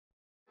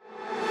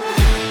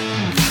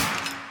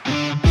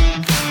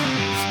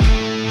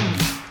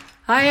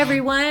Hi,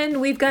 everyone.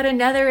 We've got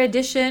another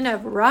edition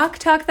of Rock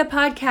Talk the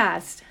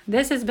podcast.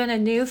 This has been a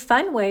new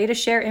fun way to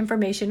share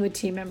information with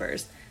team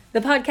members.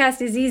 The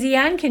podcast is easy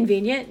and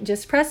convenient.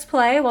 Just press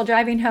play while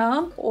driving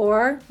home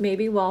or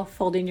maybe while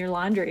folding your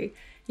laundry.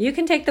 You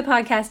can take the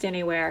podcast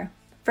anywhere.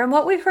 From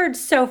what we've heard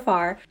so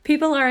far,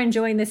 people are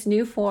enjoying this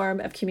new form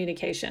of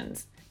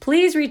communications.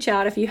 Please reach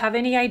out if you have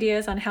any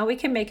ideas on how we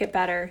can make it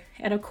better.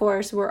 And of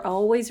course, we're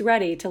always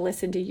ready to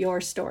listen to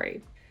your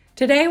story.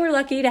 Today, we're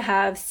lucky to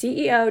have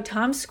CEO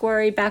Tom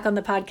Squarey back on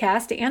the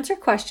podcast to answer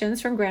questions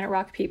from Granite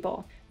Rock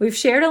people. We've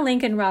shared a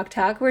link in Rock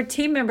Talk where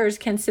team members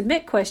can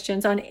submit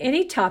questions on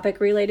any topic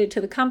related to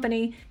the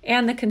company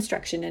and the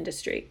construction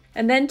industry.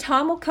 And then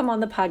Tom will come on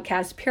the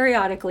podcast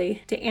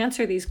periodically to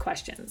answer these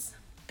questions.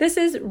 This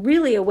is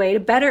really a way to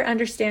better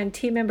understand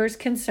team members'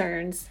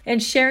 concerns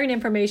and sharing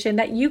information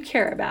that you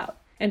care about.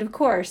 And of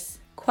course,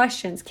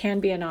 questions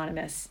can be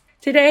anonymous.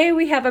 Today,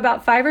 we have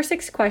about 5 or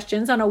 6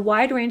 questions on a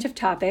wide range of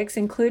topics,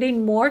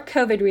 including more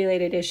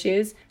COVID-related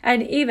issues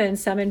and even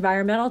some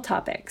environmental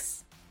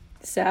topics.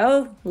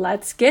 So,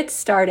 let's get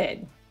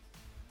started.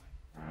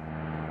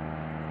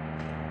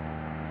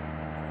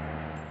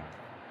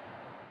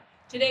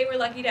 Today, we're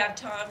lucky to have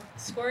Tom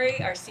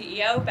Squarey, our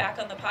CEO, back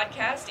on the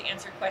podcast to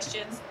answer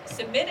questions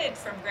submitted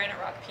from Granite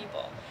Rock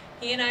people.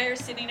 He and I are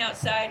sitting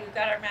outside. We've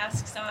got our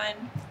masks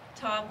on.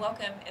 Tom,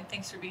 welcome, and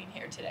thanks for being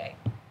here today.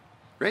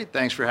 Great,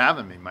 thanks for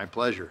having me. My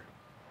pleasure.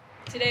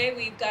 Today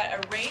we've got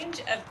a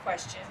range of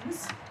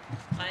questions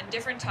on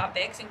different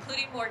topics,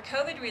 including more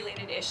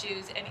COVID-related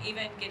issues and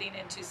even getting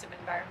into some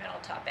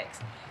environmental topics.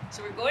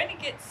 So we're going to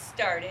get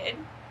started.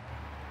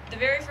 The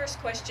very first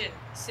question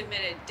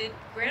submitted, did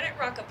Granite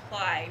Rock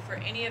apply for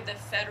any of the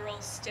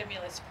federal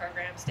stimulus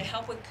programs to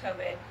help with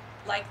COVID,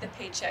 like the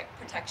Paycheck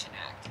Protection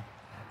Act?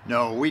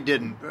 No, we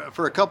didn't,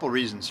 for a couple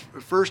reasons.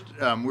 First,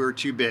 we were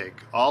too big.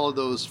 All of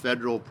those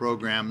federal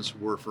programs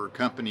were for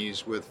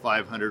companies with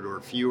 500 or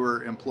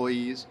fewer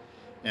employees,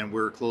 and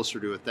we're closer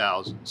to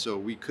 1,000, so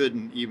we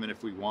couldn't even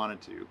if we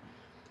wanted to.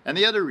 And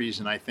the other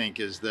reason, I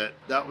think, is that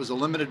that was a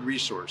limited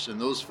resource, and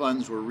those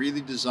funds were really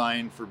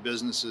designed for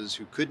businesses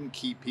who couldn't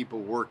keep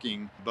people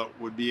working but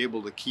would be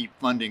able to keep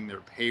funding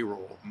their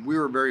payroll. And we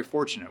were very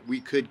fortunate.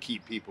 We could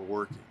keep people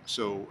working,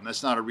 so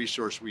that's not a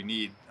resource we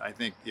need. I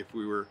think if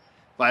we were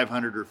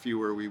 500 or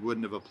fewer, we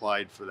wouldn't have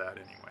applied for that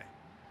anyway.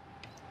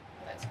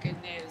 That's good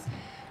news.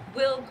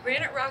 Will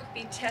Granite Rock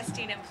be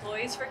testing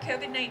employees for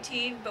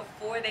COVID-19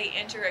 before they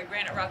enter a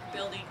Granite Rock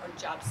building or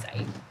job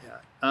site?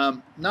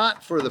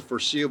 Not for the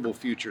foreseeable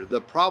future.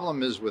 The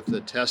problem is with the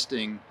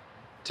testing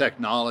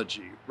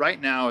technology. Right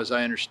now, as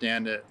I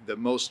understand it, the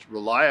most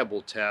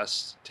reliable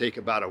tests take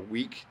about a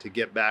week to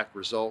get back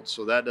results,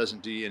 so that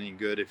doesn't do you any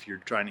good if you're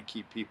trying to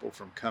keep people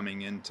from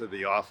coming into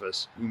the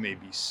office who may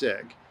be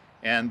sick.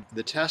 And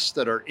the tests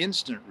that are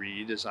instant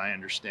read, as I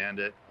understand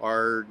it,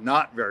 are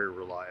not very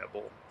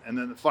reliable. And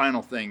then the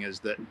final thing is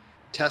that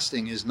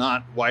testing is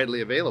not widely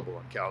available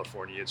in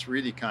California. It's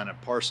really kind of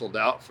parceled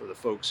out for the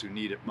folks who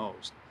need it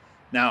most.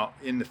 Now,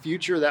 in the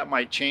future, that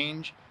might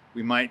change.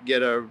 We might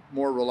get a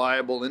more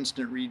reliable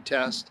instant read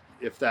test.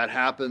 If that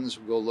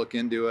happens, we'll look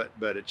into it,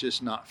 but it's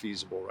just not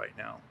feasible right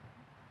now.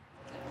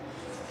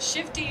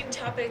 Shifting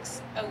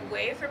topics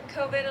away from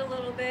COVID a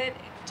little bit,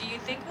 do you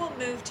think we'll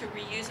move to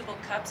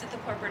reusable cups at the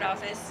corporate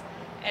office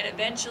and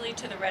eventually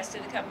to the rest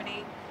of the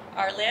company?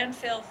 Our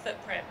landfill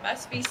footprint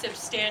must be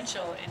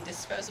substantial in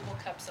disposable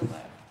cups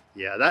alone.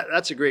 Yeah,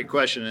 that's a great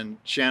question, and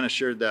Shanna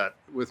shared that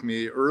with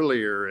me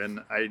earlier, and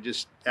I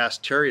just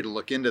asked Terry to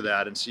look into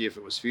that and see if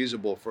it was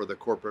feasible for the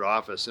corporate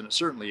office, and it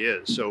certainly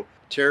is. So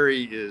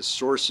Terry is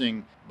sourcing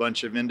a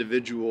bunch of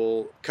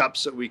individual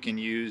cups that we can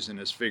use and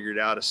has figured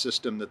out a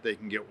system that they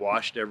can get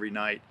washed every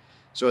night.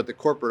 So at the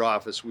corporate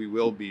office, we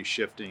will be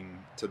shifting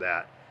to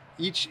that.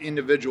 Each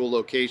individual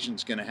location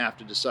is going to have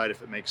to decide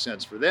if it makes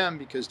sense for them,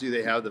 because do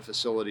they have the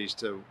facilities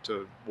to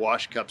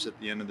wash cups at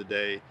the end of the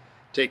day?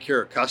 Take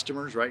care of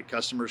customers, right?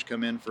 Customers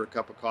come in for a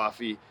cup of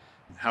coffee.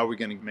 How are we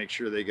going to make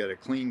sure they get a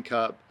clean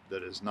cup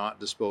that is not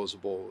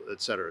disposable, et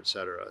cetera, et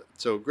cetera?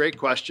 So great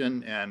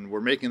question, and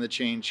we're making the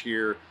change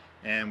here,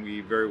 and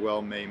we very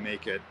well may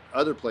make it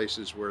other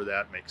places where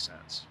that makes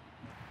sense.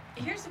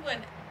 Here's the one.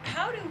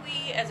 How do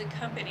we as a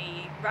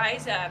company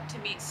rise up to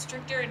meet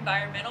stricter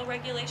environmental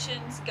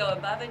regulations, go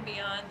above and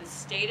beyond the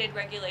stated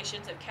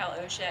regulations of Cal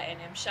OSHA and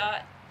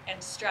MSHA,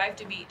 and strive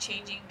to meet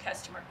changing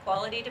customer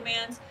quality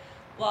demands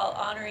while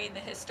honoring the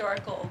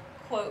historical,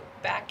 quote,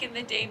 back in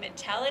the day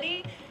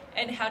mentality?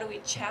 And how do we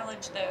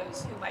challenge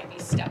those who might be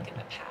stuck in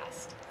the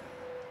past?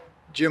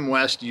 Jim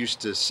West used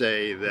to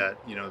say that,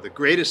 the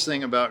greatest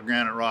thing about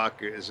Granite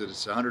Rock is that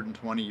it's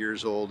 120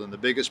 years old, and the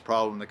biggest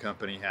problem the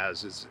company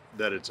has is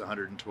that it's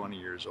 120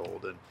 years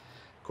old. And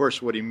of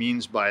course, what he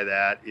means by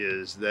that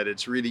is that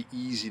it's really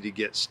easy to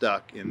get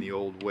stuck in the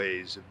old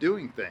ways of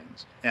doing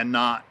things and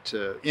not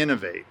to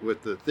innovate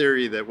with the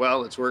theory that,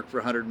 well, it's worked for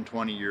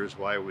 120 years,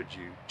 why would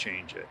you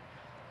change it?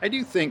 I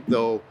do think,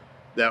 though,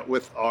 that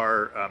with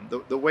our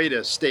the way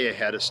to stay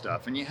ahead of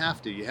stuff, and you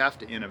have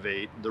to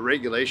innovate. The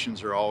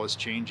regulations are always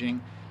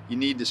changing. You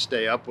need to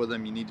stay up with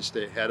them. You need to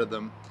stay ahead of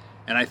them.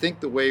 And I think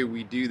the way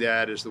we do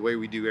that is the way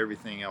we do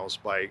everything else,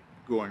 by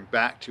going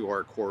back to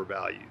our core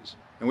values.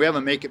 And we have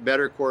a Make It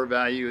Better core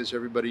value, as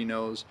everybody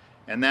knows,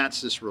 and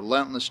that's this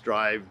relentless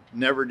drive,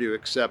 never to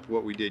accept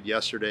what we did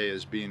yesterday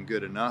as being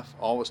good enough,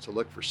 always to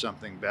look for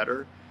something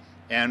better.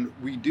 And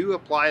we do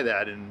apply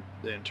that in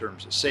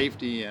terms of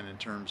safety and in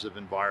terms of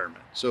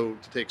environment. So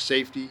to take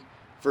safety,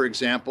 for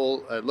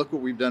example, look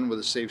what we've done with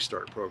the Safe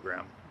Start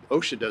program.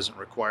 OSHA doesn't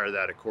require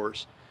that, of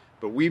course,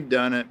 but we've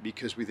done it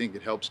because we think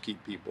it helps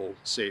keep people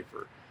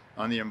safer.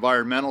 On the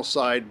environmental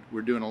side,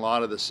 we're doing a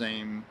lot of the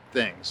same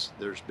things.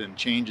 There's been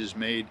changes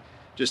made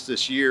just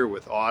this year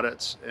with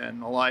audits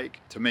and the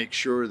like to make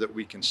sure that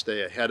we can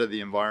stay ahead of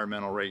the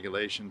environmental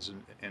regulations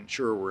and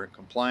ensure we're in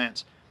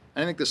compliance.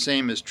 I think the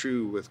same is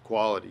true with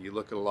quality. You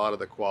look at a lot of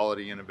the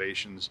quality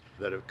innovations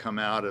that have come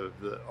out of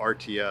the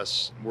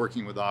RTS,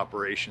 working with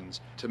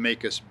operations to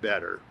make us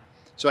better.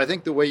 So I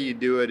think the way you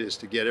do it is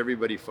to get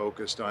everybody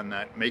focused on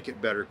that Make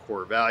It Better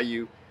core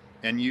value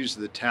and use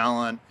the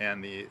talent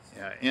and the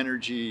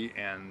energy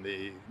and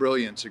the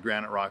brilliance of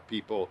Granite Rock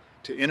people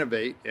to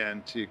innovate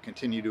and to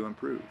continue to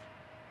improve.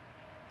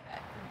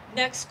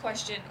 Next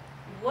question.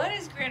 What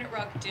is Granite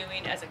Rock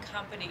doing as a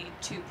company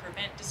to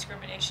prevent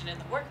discrimination in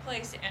the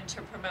workplace and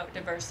to promote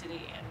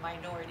diversity and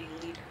minority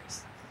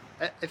leaders?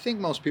 I think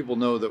most people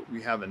know that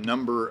we have a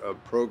number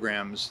of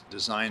programs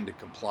designed to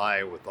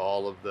comply with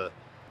all of the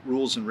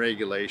rules and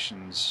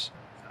regulations,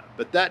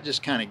 but that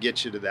just kind of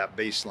gets you to that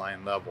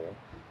baseline level.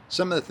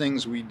 Some of the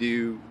things we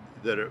do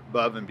that are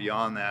above and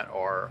beyond that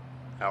are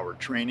our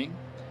training.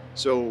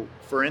 So,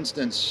 for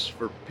instance,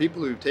 for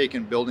people who've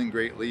taken Building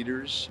Great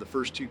Leaders, the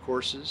first 2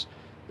 courses,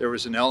 there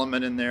was an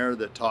element in there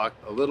that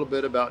talked a little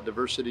bit about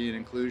diversity and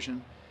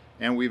inclusion.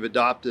 And we've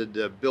adopted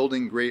the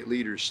Building Great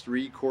Leaders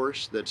 3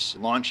 course that's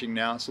launching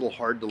now. It's a little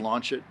hard to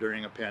launch it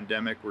during a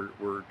pandemic.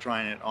 We're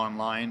trying it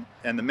online.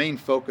 And the main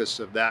focus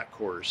of that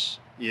course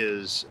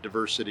is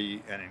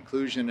diversity and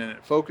inclusion. And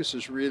it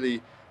focuses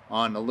really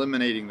on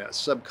eliminating that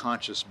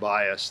subconscious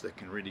bias that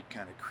can really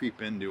kind of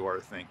creep into our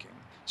thinking.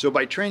 So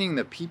by training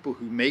the people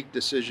who make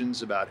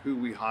decisions about who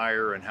we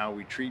hire and how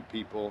we treat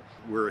people,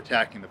 we're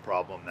attacking the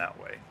problem that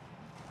way.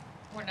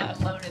 We're not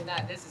alone in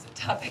that. This is a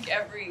topic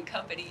every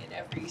company in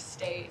every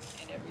state,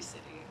 in every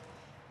city.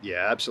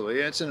 Yeah,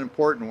 absolutely. It's an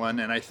important one.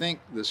 And I think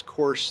this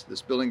course,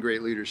 this Building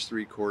Great Leaders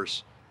 3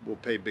 course, will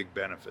pay big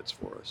benefits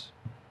for us.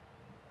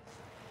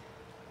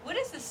 What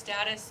is the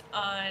status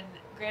on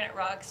Granite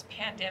Rock's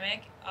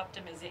Pandemic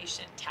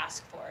Optimization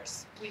Task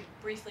Force? We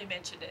briefly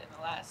mentioned it in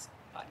the last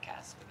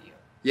podcast with you.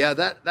 Yeah,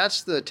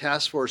 that's the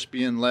task force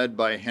being led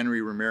by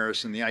Henry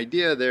Ramirez. And the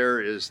idea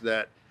there is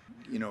that,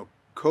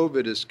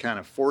 COVID has kind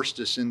of forced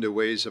us into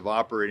ways of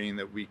operating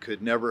that we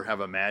could never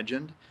have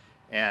imagined.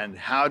 And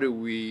how do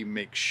we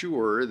make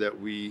sure that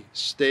we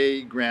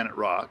stay Granite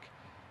Rock,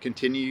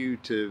 continue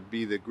to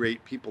be the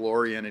great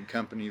people-oriented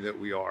company that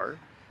we are,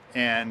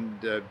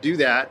 and do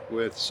that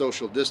with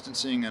social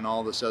distancing and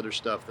all this other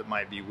stuff that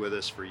might be with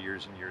us for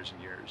years and years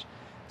and years.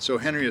 So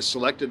Henry has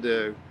selected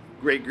a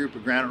great group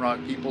of Granite Rock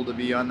people to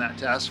be on that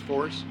task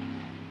force.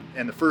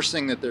 And the first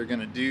thing that they're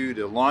going to do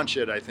to launch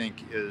it, I think,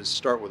 is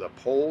start with a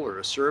poll or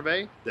a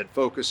survey that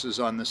focuses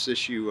on this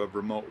issue of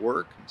remote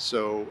work.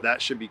 So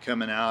that should be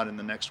coming out in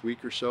the next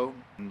week or so.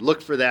 And look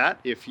for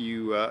that if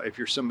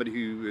you're somebody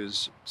who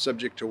is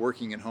subject to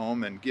working at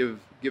home, and give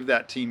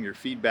that team your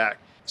feedback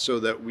so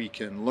that we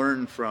can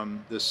learn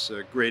from this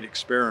great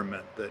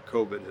experiment that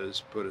COVID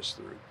has put us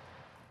through.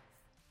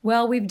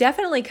 Well, we've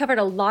definitely covered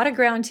a lot of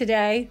ground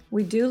today.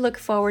 We do look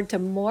forward to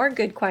more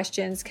good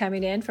questions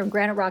coming in from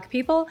Granite Rock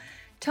people.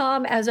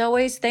 Tom, as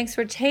always, thanks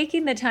for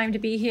taking the time to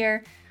be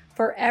here.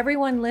 For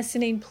everyone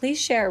listening,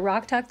 please share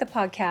Rock Talk the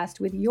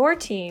podcast with your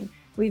team.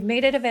 We've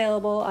made it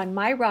available on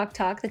My Rock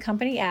Talk, the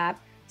company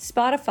app,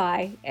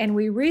 Spotify, and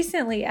we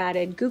recently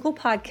added Google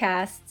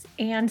Podcasts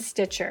and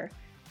Stitcher.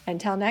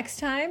 Until next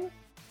time,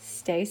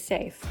 stay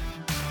safe.